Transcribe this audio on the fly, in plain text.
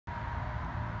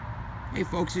Hey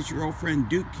folks, it's your old friend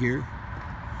Duke here,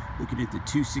 looking at the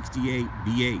 268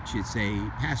 BH. It's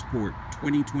a Passport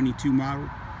 2022 model.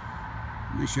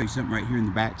 I'm going to show you something right here in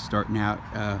the back starting out.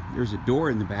 There's a door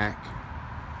in the back.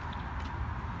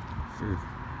 You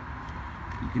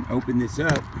can open this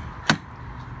up,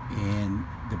 and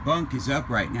the bunk is up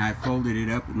right now. I folded it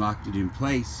up and locked it in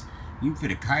place. You can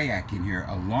fit a kayak in here,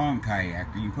 a long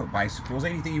kayak, or you can put bicycles,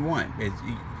 anything you want.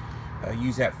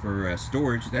 Use that for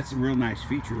storage. That's a real nice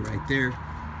feature right there.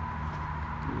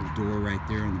 Little door right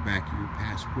there on the back of your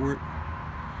Passport.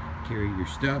 Carry your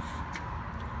stuff.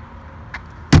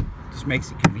 Just makes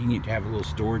it convenient to have a little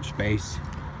storage space.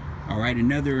 All right,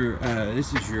 another.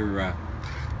 This is your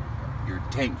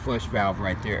tank flush valve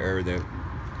right there, or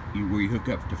where you hook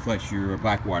up to flush your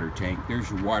black water tank. There's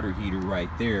your water heater right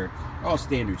there. All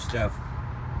standard stuff.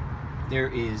 There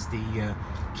is the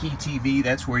key TV.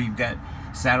 That's where you've got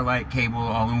satellite cable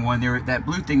all in one. There, that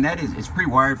blue thing, it's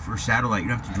pre-wired for satellite. You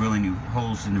don't have to drill any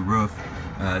holes in the roof.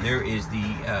 There is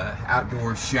the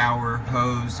outdoor shower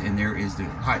hose, and there is the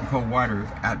hot and cold water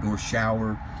outdoor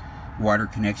shower water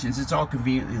connections. It's all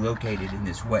conveniently located in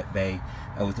this wet bay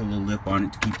with a little lip on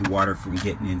it to keep the water from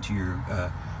getting into your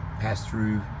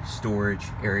pass-through storage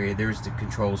area. There's the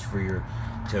controls for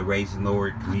to raise and lower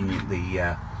it conveniently.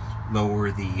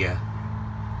 Lower the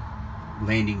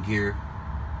landing gear,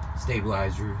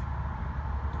 stabilizer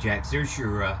jacks. There's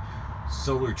your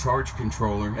solar charge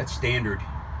controller. That's standard.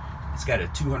 It's got a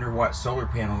 200-watt solar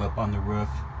panel up on the roof,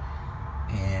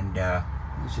 and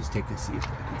let's just take a see if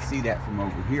I can see that from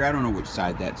over here. I don't know which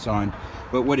side that's on,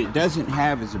 but what it doesn't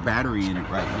have is a battery in it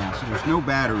right now. So there's no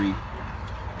battery,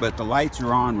 but the lights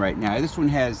are on right now. This one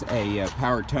has a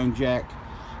power tone jack,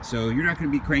 so you're not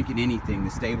going to be cranking anything. The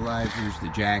stabilizers, the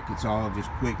jack, it's all just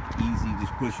quick, easy.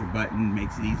 Just push a button,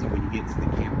 makes it easy when you get to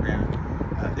the campground.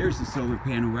 There's the solar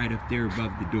panel right up there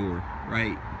above the door,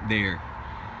 right there.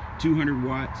 200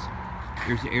 watts.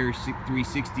 There's the Air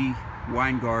 360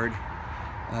 wine guard.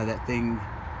 That thing,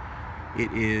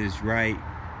 it is right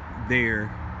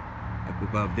there, up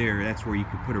above there. That's where you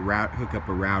could put hook up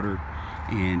a router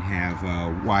and have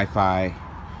Wi-Fi,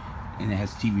 and it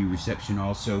has TV reception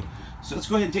also. So let's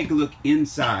go ahead and take a look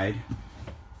inside.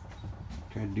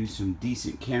 Try to do some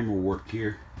decent camera work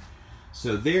here.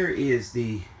 So there is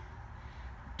the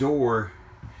door.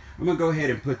 I'm gonna go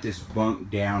ahead and put this bunk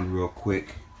down real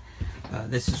quick.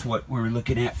 This is what we're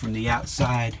looking at from the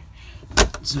outside.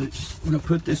 So I'm gonna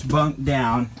put this bunk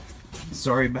down.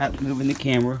 Sorry about moving the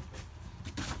camera.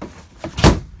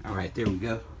 All right, there we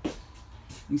go. You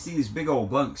can see these big old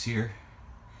bunks here.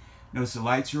 Notice the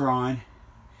lights are on.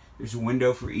 There's a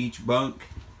window for each bunk.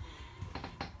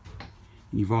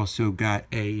 And you've also got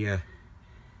a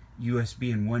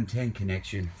USB and 110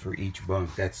 connection for each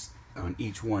bunk. That's on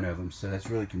each one of them, so that's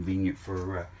really convenient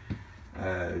for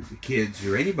the kids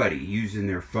or anybody using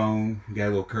their phone. You got a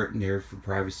little curtain there for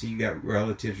privacy. You got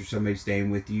relatives or somebody staying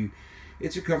with you.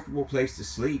 It's a comfortable place to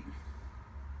sleep.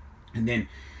 And then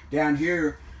down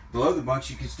here below the bunks,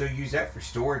 you can still use that for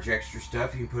storage, extra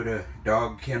stuff. You can put a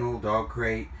dog kennel, dog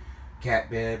crate,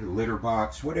 cat bed, litter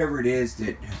box, whatever it is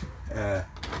that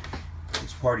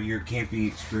is part of your camping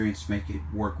experience, make it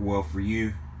work well for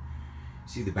you.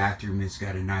 See, the bathroom has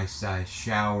got a nice size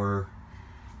shower.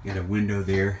 You got a window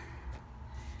there.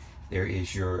 There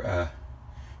is your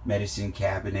medicine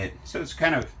cabinet. So it's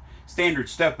kind of standard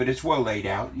stuff, but it's well laid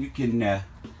out. You can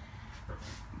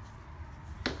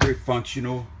very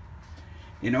functional.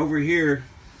 And over here,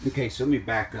 okay, so let me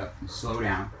back up and slow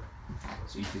down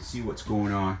so you can see what's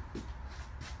going on.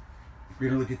 We're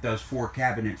gonna look at those 4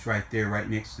 cabinets right there, right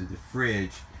next to the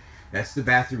fridge. That's the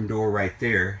bathroom door right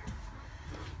there.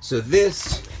 So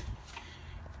this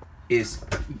is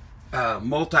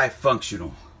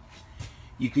multifunctional.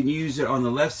 You can use it on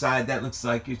the left side. That looks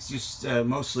like it's just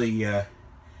mostly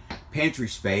pantry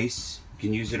space. You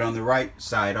can use it on the right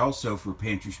side also for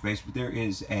pantry space, but there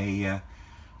is a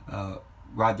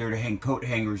rod there to hang coat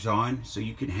hangers on, so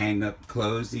you can hang up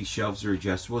clothes. These shelves are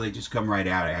adjustable. They just come right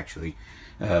out, actually.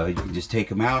 You can just take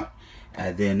them out.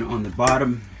 Then on the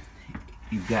bottom,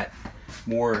 you've got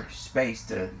more space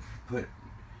to put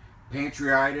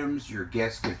pantry items. Your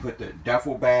guests can put the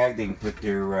duffel bag. They can put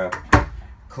their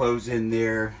clothes in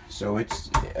there. So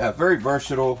it's very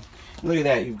versatile. Look at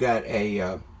that. You've got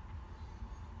a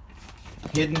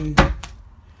hidden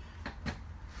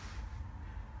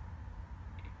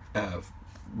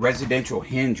residential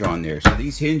hinge on there. So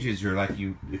these hinges are like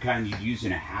the kind you'd use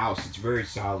in a house. It's very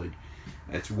solid.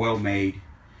 It's well made.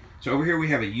 So over here we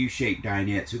have a U-shaped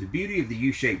dinette. So the beauty of the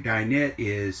U-shaped dinette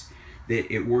is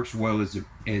that it works well as a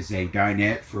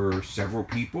dinette for several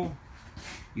people.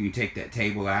 You can take that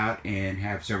table out and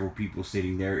have several people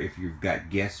sitting there if you've got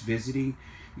guests visiting.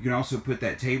 You can also put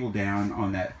that table down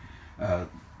on that,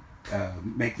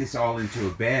 make this all into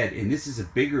a bed, and this is a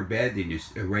bigger bed than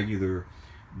just a regular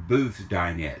booth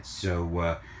dinette.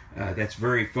 So that's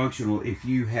very functional if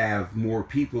you have more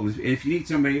people. And if you need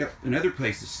somebody another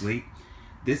place to sleep,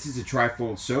 this is a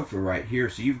trifold sofa right here.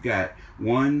 So you've got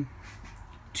 1,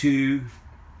 2,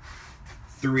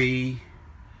 3,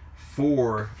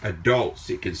 4 adults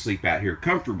that can sleep out here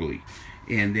comfortably,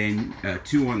 and then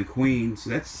 2 on the queen, so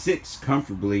that's 6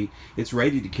 comfortably. It's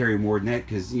rated to carry more than that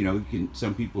because, you know,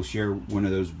 some people share one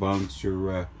of those bunks,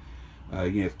 or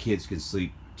you know, if kids can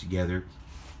sleep together.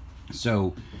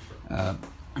 So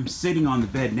I'm sitting on the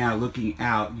bed now looking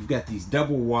out. You've got these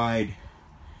double wide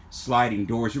sliding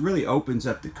doors. It really opens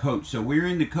up the coach. So we're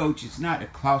in the coach. It's not a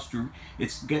claustro.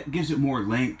 It gives it more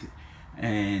length,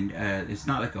 and it's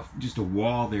not like just a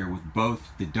wall there with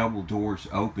both the double doors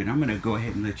open. I'm going to go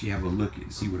ahead and let you have a look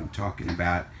and see what I'm talking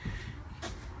about.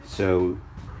 So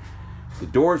the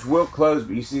doors will close,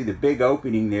 but you see the big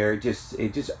opening there. It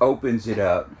just opens it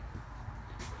up.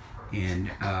 And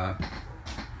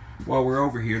while we're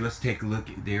over here, let's take a look.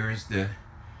 There is the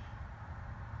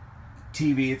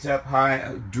TV. It's up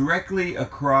high, directly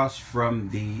across from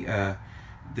the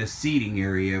seating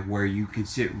area, where you can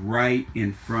sit right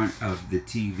in front of the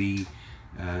TV,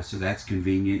 so that's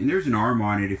convenient. And there's an arm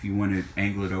on it if you want to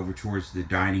angle it over towards the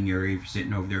dining area. If you're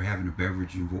sitting over there having a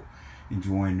beverage,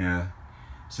 enjoying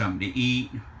something to eat,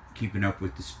 keeping up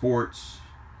with the sports,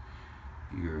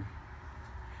 your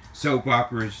soap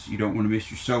operas. You don't want to miss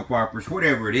your soap operas,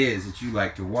 whatever it is that you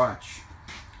like to watch.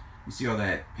 You see all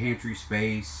that pantry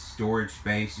space, storage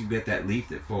space. You've got that leaf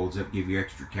that folds up, give you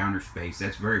extra counter space.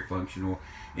 That's very functional.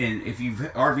 And if you've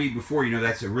RV'd before, you know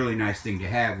that's a really nice thing to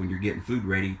have when you're getting food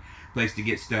ready. Place to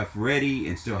get stuff ready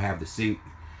and still have the sink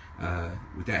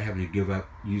without having to give up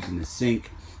using the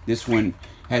sink. This one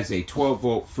has a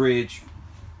 12-volt fridge.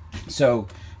 So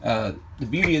the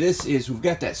beauty of this is we've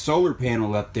got that solar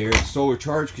panel up there, solar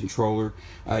charge controller.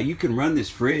 You can run this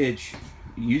fridge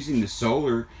using the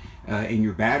solar in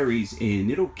your batteries, and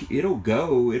it'll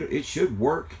go. It should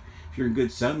work if you're in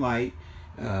good sunlight.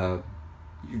 You're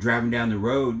driving down the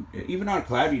road, even on a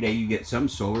cloudy day, you get some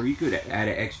solar. You could add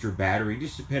an extra battery,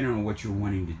 just depending on what you're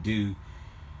wanting to do.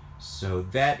 So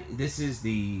this is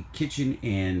the kitchen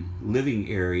and living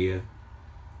area.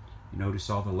 You notice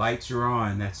all the lights are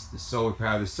on. That's the solar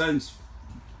power. The sun's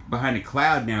behind a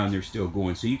cloud now, and they're still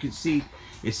going. So you can see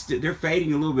they're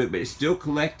fading a little bit, but it's still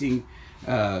collecting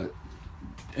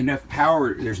enough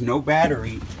power. There's no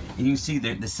battery, and you can see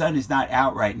that the sun is not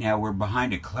out right now. We're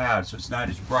behind a cloud, so it's not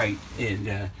as bright,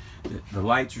 and the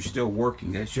lights are still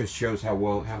working. That just shows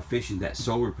how efficient that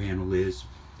solar panel is.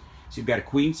 So you've got a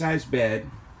queen size bed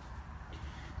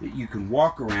that you can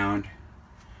walk around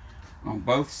on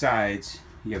both sides.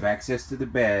 You have access to the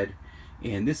bed,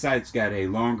 and this side's got a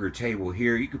longer table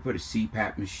here. You can put a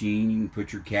CPAP machine. You can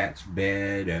put your cat's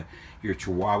bed. Your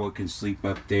Chihuahua can sleep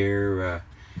up there.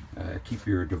 Keep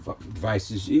your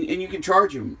devices, and you can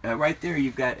charge them right there.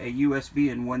 You've got a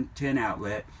USB and 110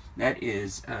 outlet. That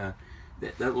is that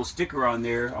little sticker on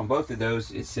there on both of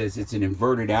those. It says it's an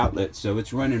inverted outlet, so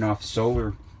it's running off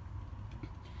solar,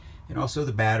 and also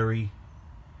the battery.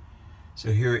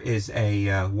 So here is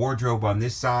a wardrobe on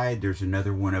this side. There's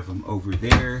another one of them over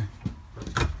there,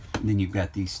 and then you've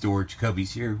got these storage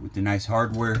cubbies here with the nice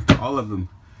hardware. All of them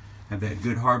have that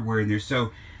good hardware in there.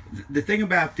 So the thing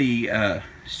about the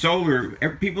solar,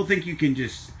 people think you can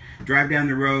just drive down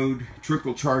the road,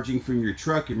 trickle charging from your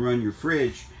truck and run your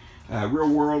fridge. Real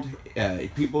world,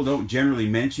 people don't generally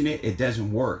mention it. It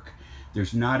doesn't work.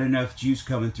 There's not enough juice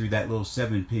coming through that little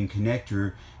 7-pin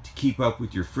connector to keep up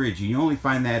with your fridge. And you only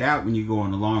find that out when you go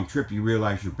on a long trip. You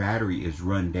realize your battery is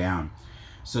run down.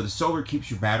 So the solar keeps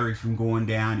your battery from going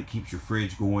down. It keeps your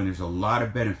fridge going. There's a lot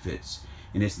of benefits.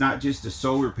 And it's not just a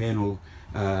solar panel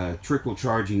trickle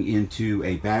charging into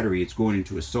a battery. It's going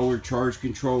into a solar charge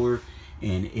controller,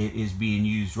 and it is being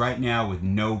used right now with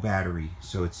no battery.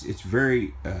 So it's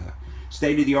very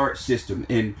state-of-the-art system.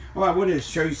 And I wanted to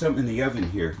show you something in the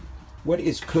oven here. What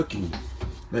is cooking?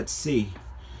 Let's see.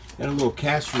 Got a little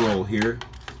casserole here.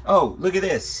 Oh, look at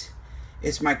this.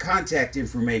 It's my contact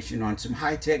information on some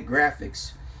high-tech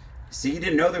graphics. See, you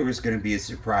didn't know there was going to be a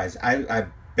surprise. I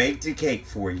baked a cake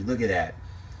for you. Look at that.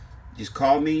 Just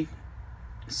call me,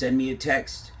 send me a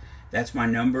text. That's my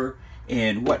number.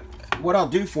 And what I'll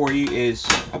do for you is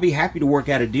I'll be happy to work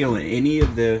out a deal in any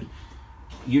of the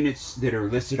units that are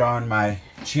listed on my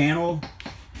channel.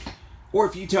 Or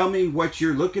if you tell me what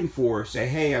you're looking for, say,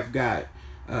 hey, I've got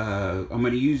I'm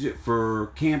going to use it for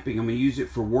camping. I'm going to use it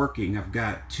for working. I've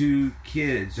got 2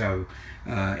 kids,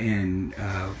 and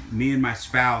me and my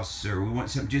spouse, or we want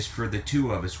something just for the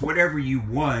 2 of us. Whatever you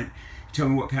want. Tell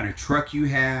me what kind of truck you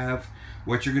have,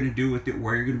 what you're going to do with it,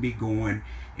 where you're going to be going,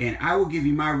 and I will give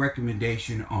you my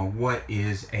recommendation on what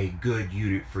is a good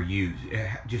unit for you.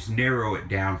 Just narrow it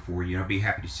down for you. I'll be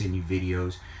happy to send you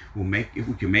videos. We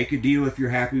can make a deal if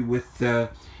you're happy with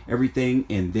everything,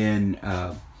 and then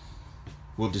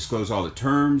we'll disclose all the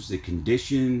terms, the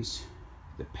conditions,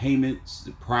 the payments,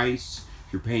 the price.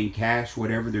 If you're paying cash,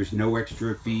 whatever, there's no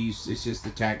extra fees. It's just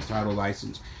the tax, title,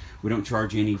 license. We don't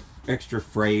charge any extra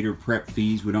freight or prep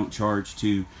fees. We don't charge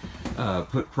to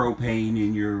put propane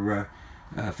in your,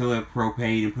 fill up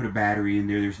propane and put a battery in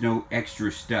there. There's no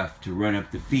extra stuff to run up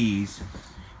the fees.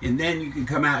 And then you can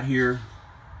come out here,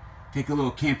 take a little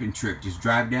camping trip. Just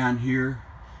drive down here,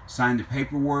 sign the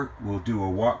paperwork. We'll do a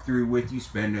walkthrough with you.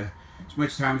 Spend as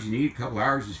much time as you need. A couple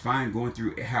hours is fine, going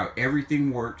through how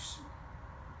everything works.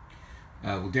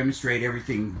 We'll demonstrate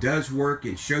everything does work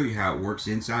and show you how it works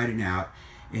inside and out.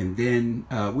 And then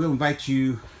we'll invite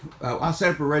you, I'll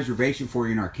set up a reservation for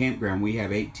you in our campground. We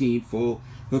have 18 full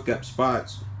hookup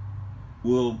spots.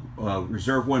 We'll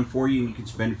reserve one for you, and you can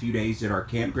spend a few days at our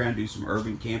campground, do some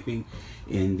urban camping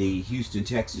in the Houston,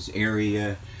 Texas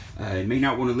area. You may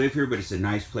not want to live here, but it's a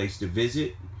nice place to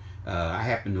visit. I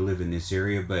happen to live in this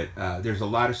area, but there's a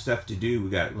lot of stuff to do. We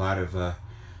got a lot of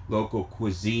local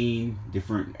cuisine,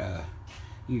 different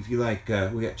if you like,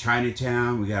 we got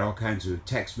Chinatown, we got all kinds of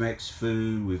Tex-Mex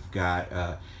food, we've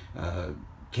got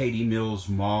Katie Mills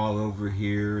Mall over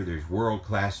here, there's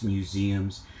world-class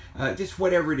museums, just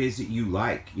whatever it is that you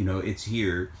like, you know, it's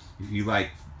here. If you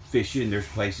like fishing, there's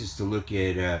places to look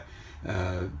at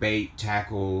bait,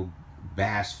 tackle,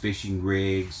 bass fishing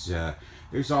rigs,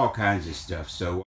 there's all kinds of stuff. So